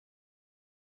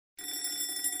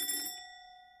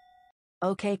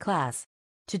Okay, class.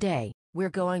 Today, we're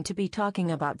going to be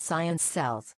talking about science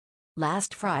cells.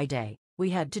 Last Friday, we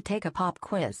had to take a pop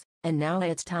quiz, and now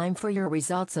it's time for your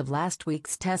results of last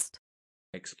week's test.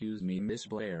 Excuse me, Miss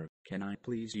Blair, can I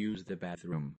please use the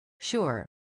bathroom? Sure.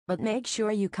 But make sure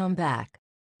you come back.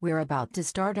 We're about to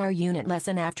start our unit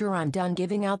lesson after I'm done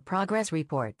giving out progress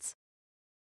reports.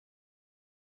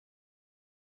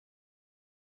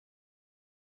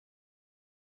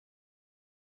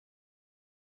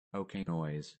 Okay,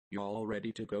 boys, you all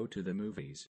ready to go to the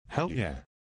movies? Hell yeah.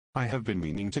 I have been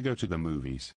meaning to go to the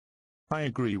movies. I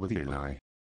agree with Eli.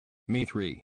 Me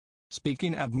three.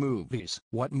 Speaking of movies,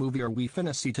 what movie are we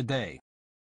finna see today?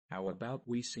 How about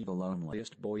we see The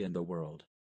Loneliest Boy in the World?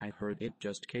 I heard it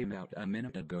just came out a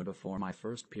minute ago before my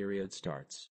first period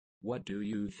starts. What do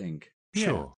you think?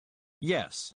 Sure.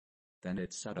 Yes. Then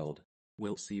it's settled.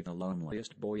 We'll see The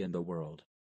Loneliest Boy in the World.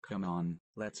 Come on,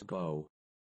 let's go.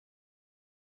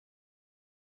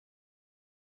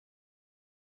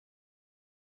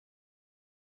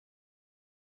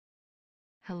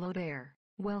 Hello there,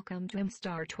 welcome to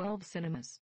M-Star 12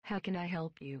 Cinemas. How can I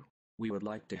help you? We would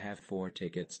like to have 4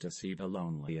 tickets to see The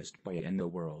Loneliest Boy in the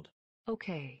World.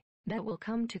 Okay, that will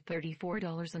come to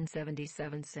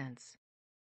 $34.77.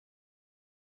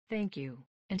 Thank you,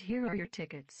 and here are your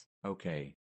tickets.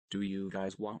 Okay. Do you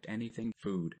guys want anything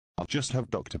food? I'll just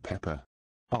have Dr. Pepper.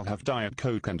 I'll have Diet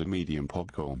Coke and a medium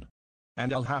popcorn.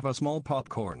 And I'll have a small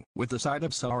popcorn with a side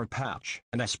of Sour Patch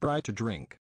and a Sprite to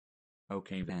drink.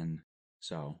 Okay then.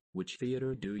 So, which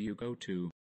theater do you go to?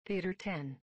 Theater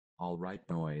 10. All right,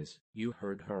 boys, you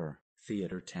heard her.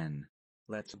 Theater 10.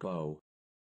 Let's go.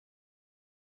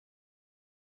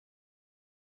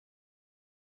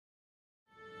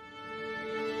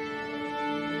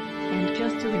 And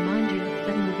just to remind you,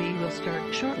 the movie will start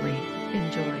shortly.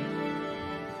 Enjoy.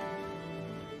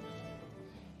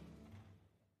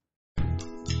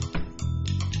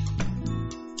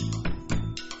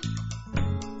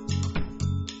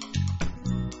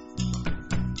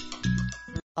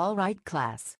 All right,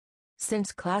 class.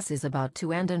 Since class is about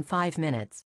to end in 5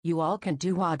 minutes, you all can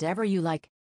do whatever you like.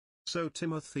 So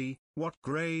Timothy, what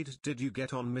grade did you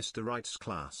get on Mr. Wright's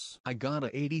class? I got a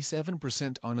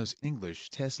 87% on his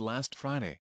English test last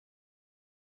Friday.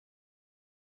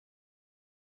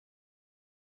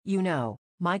 You know,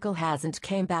 Michael hasn't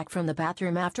came back from the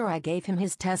bathroom after I gave him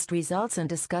his test results and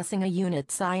discussing a unit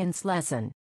science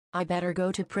lesson. I better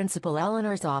go to Principal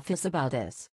Eleanor's office about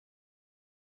this.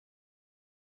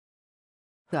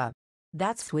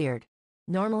 That's weird.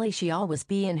 Normally she always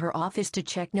be in her office to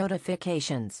check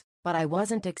notifications, but I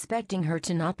wasn't expecting her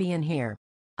to not be in here.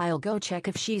 I'll go check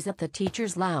if she's at the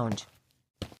teacher's lounge.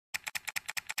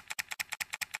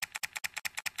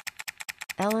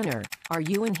 Eleanor, are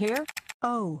you in here?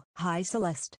 Oh, hi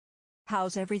Celeste.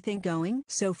 How's everything going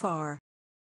so far?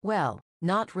 Well,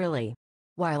 not really.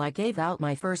 While I gave out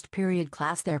my first period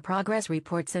class their progress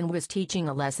reports and was teaching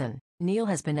a lesson, Neal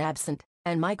has been absent,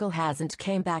 and Michael hasn't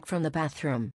came back from the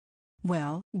bathroom.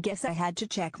 Well, guess I had to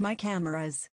check my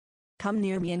cameras. Come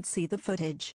near me and see the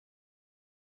footage.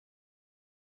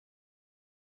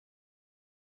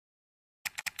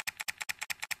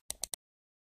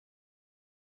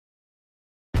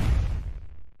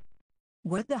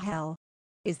 What the hell?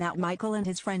 Is that Michael and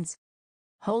his friends?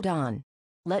 Hold on.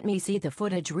 Let me see the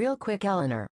footage real quick,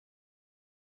 Eleanor.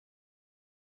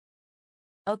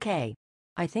 Okay.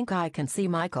 I think I can see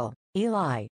Michael,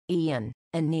 Eli, Ian,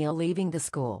 and Neal leaving the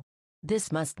school. This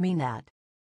must mean that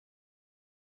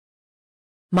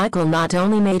Michael not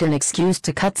only made an excuse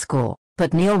to cut school,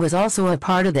 but Neal was also a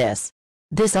part of this.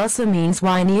 This also means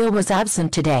why Neal was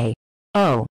absent today.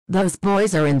 Oh, those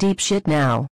boys are in deep shit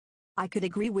now. I could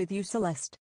agree with you,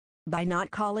 Celeste. By not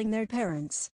calling their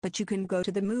parents, but you can go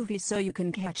to the movies so you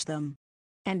can catch them.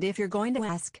 And if you're going to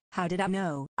ask, how did I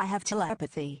know? I have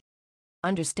telepathy.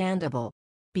 Understandable.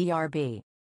 BRB.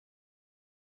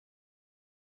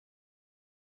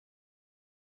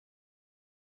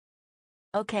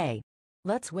 Okay.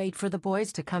 Let's wait for the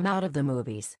boys to come out of the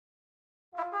movies.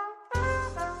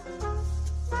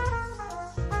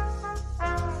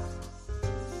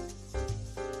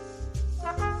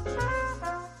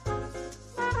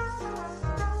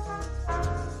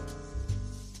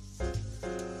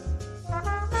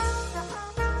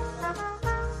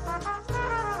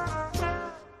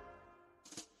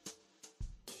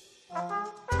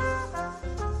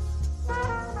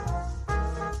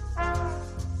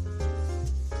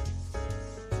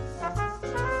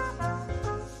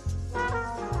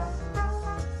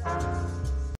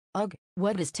 Ugh,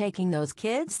 what is taking those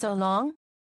kids so long?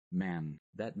 Man,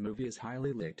 that movie is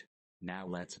highly lit. Now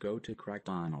let's go to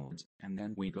McDonald's, and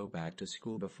then we go back to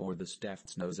school before the staff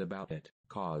knows about it,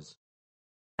 cause.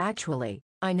 Actually,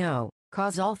 I know,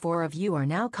 cause all four of you are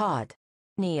now caught.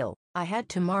 Neal, I had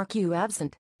to mark you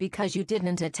absent, because you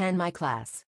didn't attend my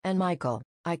class, and Michael,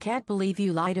 I can't believe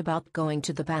you lied about going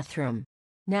to the bathroom.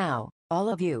 Now, all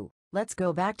of you, let's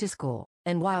go back to school,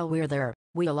 and while we're there,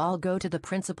 we'll all go to the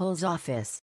principal's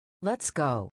office. Let's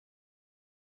go.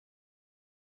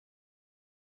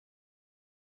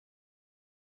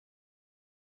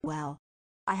 Well,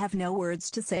 I have no words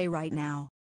to say right now.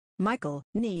 Michael,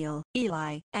 Neal,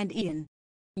 Eli, and Ian.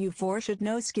 You four should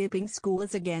know skipping school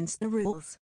is against the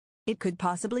rules. It could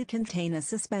possibly contain a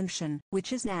suspension,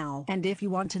 which is now. And if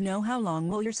you want to know how long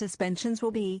will your suspensions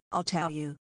will be, I'll tell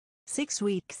you. 6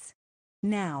 weeks.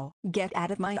 Now, get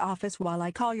out of my office while I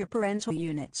call your parental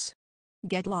units.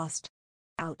 Get lost.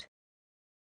 Out.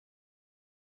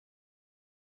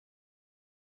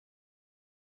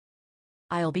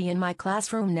 I'll be in my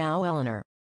classroom now, Eleanor.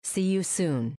 See you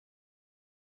soon.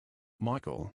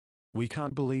 Michael, we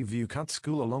can't believe you cut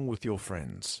school along with your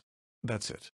friends. That's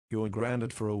it, you're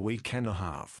grounded for a week and a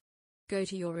half. Go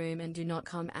to your room and do not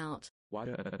come out. What?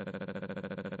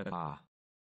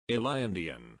 Eli and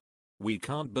Ian. We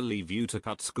can't believe you to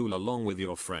cut school along with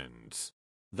your friends.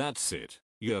 That's it,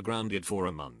 you're grounded for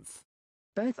a month.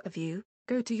 Both of you,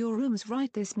 go to your rooms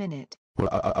right this minute.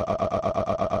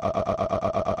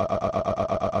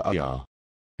 Yeah.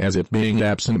 As if being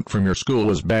absent from your school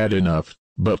is bad enough,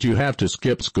 but you have to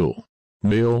skip school.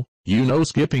 Neal, you know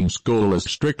skipping school is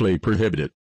strictly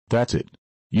prohibited. That's it.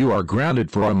 You are grounded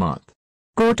for a month.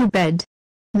 Go to bed.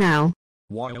 Now.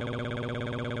 Why?